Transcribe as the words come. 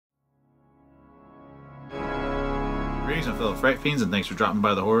Greetings, my fellow Fright Fiends, and thanks for dropping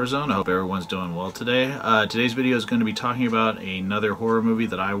by the Horror Zone. I hope everyone's doing well today. Today's video is going to be talking about another horror movie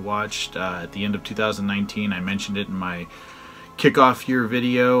that I watched at the end of 2019. I mentioned it in my kickoff year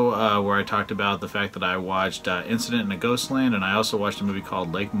video where I talked about the fact that I watched Incident in a Ghostland, and I also watched a movie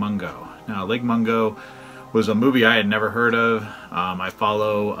called Lake Mungo. Now, Lake Mungo was a movie I had never heard of. I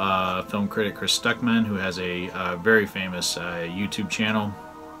follow film critic Chris Stuckman, who has a very famous YouTube channel.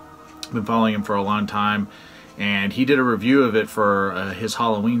 I've been following him for a long time, and he did a review of it for his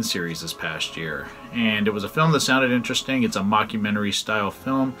Halloween series this past year. And it was a film that sounded interesting. It's a mockumentary style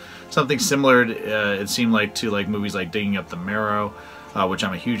film, something similar it seemed like to movies like Digging Up the Marrow, which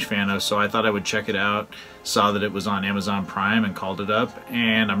I'm a huge fan of, so I thought I would check it out. Saw that it was on Amazon Prime and called it up,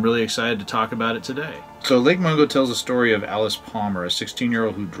 and I'm really excited to talk about it today. So Lake Mungo tells the story of Alice Palmer, a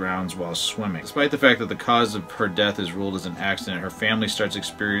 16-year-old who drowns while swimming. Despite the fact that the cause of her death is ruled as an accident, her family starts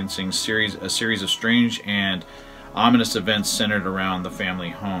experiencing a series of strange and ominous events centered around the family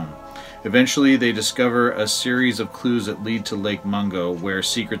home. Eventually, they discover a series of clues that lead to Lake Mungo, where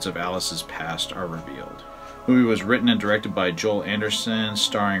secrets of Alice's past are revealed. The movie was written and directed by Joel Anderson,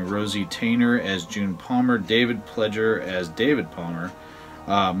 starring Rosie Tainer as June Palmer, David Pledger as David Palmer,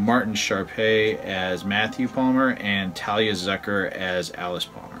 Martin Sharpay as Matthew Palmer, and Talia Zucker as Alice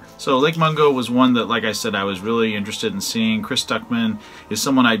Palmer. So Lake Mungo was one that, like I said, I was really interested in seeing. Chris Stuckman is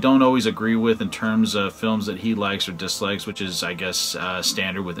someone I don't always agree with in terms of films that he likes or dislikes, which is, I guess,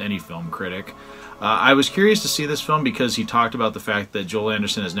 standard with any film critic. I was curious to see this film because he talked about the fact that Joel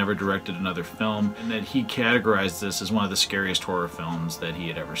Anderson has never directed another film, and that he categorized this as one of the scariest horror films that he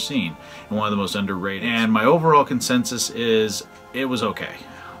had ever seen, and one of the most underrated. And my overall consensus is it was okay.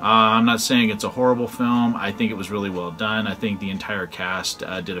 I'm not saying it's a horrible film. I think it was really well done. I think the entire cast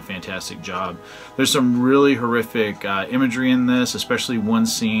did a fantastic job. There's some really horrific imagery in this, especially one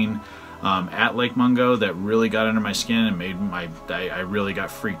scene at Lake Mungo that really got under my skin and made I really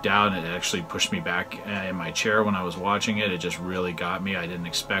got freaked out, and it actually pushed me back in my chair when I was watching it. It just really got me. I didn't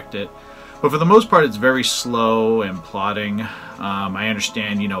expect it. But for the most part, it's very slow and plodding. I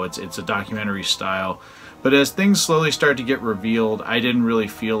understand, you know, it's a documentary style. But as things slowly start to get revealed, I didn't really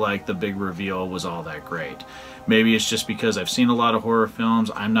feel like the big reveal was all that great. Maybe it's just because I've seen a lot of horror films.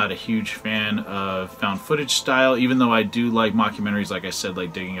 I'm not a huge fan of found footage style, even though I do like mockumentaries, like I said,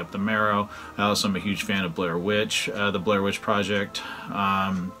 like Digging Up the Marrow. I also am a huge fan of Blair Witch, the Blair Witch Project.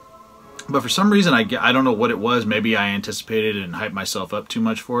 But for some reason, I don't know what it was. Maybe I anticipated and hyped myself up too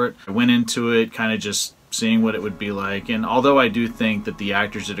much for it. I went into it kind of just seeing what it would be like, and although I do think that the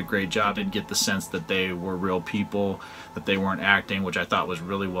actors did a great job, I did get the sense that they were real people, that they weren't acting, which I thought was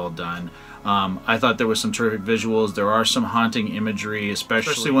really well done. I thought there was some terrific visuals. There are some haunting imagery,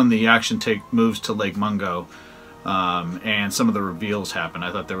 especially when the action moves to Lake Mungo, and some of the reveals happen.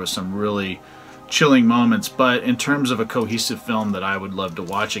 I thought there was some really chilling moments, but in terms of a cohesive film that I would love to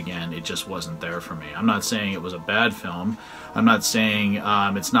watch again, it just wasn't there for me. I'm not saying it was a bad film. I'm not saying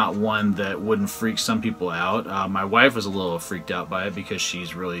it's not one that wouldn't freak some people out. My wife was a little freaked out by it because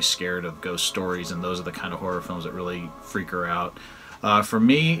she's really scared of ghost stories, and those are the kind of horror films that really freak her out. For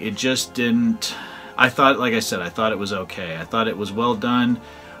me, it just didn't. I thought, like I said, I thought it was okay. I thought it was well done,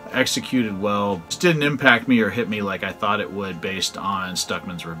 executed well. It didn't impact me or hit me like I thought it would based on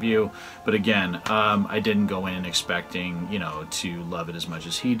Stuckman's review. But again, I didn't go in expecting, you know, to love it as much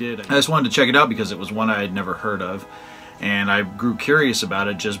as he did. I just wanted to check it out because it was one I had never heard of, and I grew curious about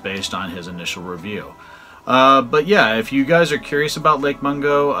it just based on his initial review. But yeah, if you guys are curious about Lake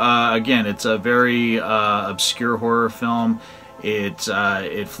Mungo, again, it's a very obscure horror film.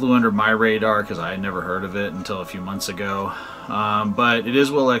 It flew under my radar because I had never heard of it until a few months ago. But it is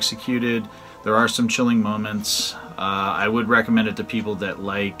well executed. There are some chilling moments. I would recommend it to people that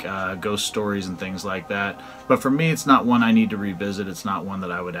like ghost stories and things like that. But for me, it's not one I need to revisit. It's not one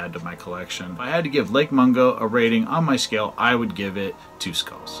that I would add to my collection. If I had to give Lake Mungo a rating on my scale, I would give it 2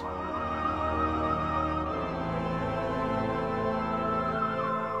 skulls.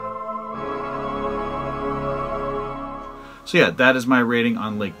 So yeah, that is my rating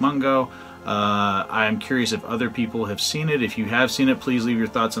on Lake Mungo. I'm curious if other people have seen it. If you have seen it, please leave your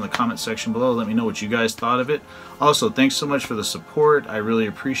thoughts in the comment section below. Let me know what you guys thought of it. Also, thanks so much for the support. I really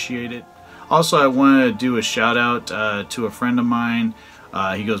appreciate it. Also, I want to do a shout out to a friend of mine.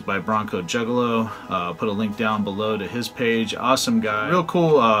 He goes by Bronco Juggalo. I'll put a link down below to his page. Awesome guy. Real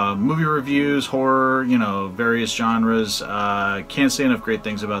cool movie reviews, horror, you know, various genres. Can't say enough great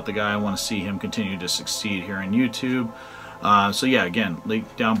things about the guy. I want to see him continue to succeed here on YouTube. So yeah, again,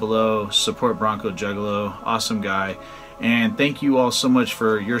 link down below. Support Bronco Juggalo. Awesome guy. And thank you all so much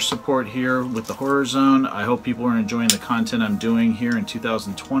for your support here with the Horror Zone. I hope people are enjoying the content I'm doing here in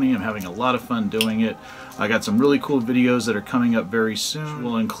 2020. I'm having a lot of fun doing it. I got some really cool videos that are coming up very soon.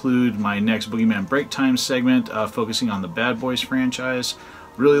 We'll include my next Boogeyman Break Time segment focusing on the Bad Boys franchise.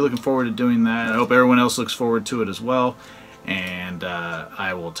 Really looking forward to doing that. I hope everyone else looks forward to it as well. And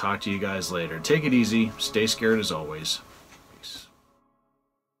I will talk to you guys later. Take it easy. Stay scared as always. Peace.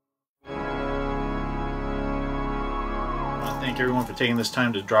 Thank everyone for taking this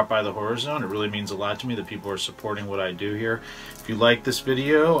time to drop by the Horror Zone. It really means a lot to me that people are supporting what I do here. If you like this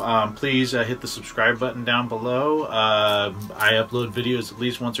video, please hit the subscribe button down below. I upload videos at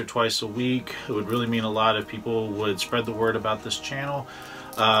least once or twice a week. It would really mean a lot if people would spread the word about this channel.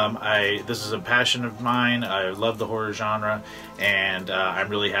 This is a passion of mine. I love the horror genre, and I'm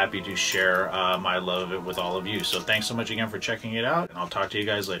really happy to share my love of it with all of you. So thanks so much again for checking it out, and I'll talk to you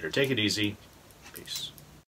guys later. Take it easy. Peace.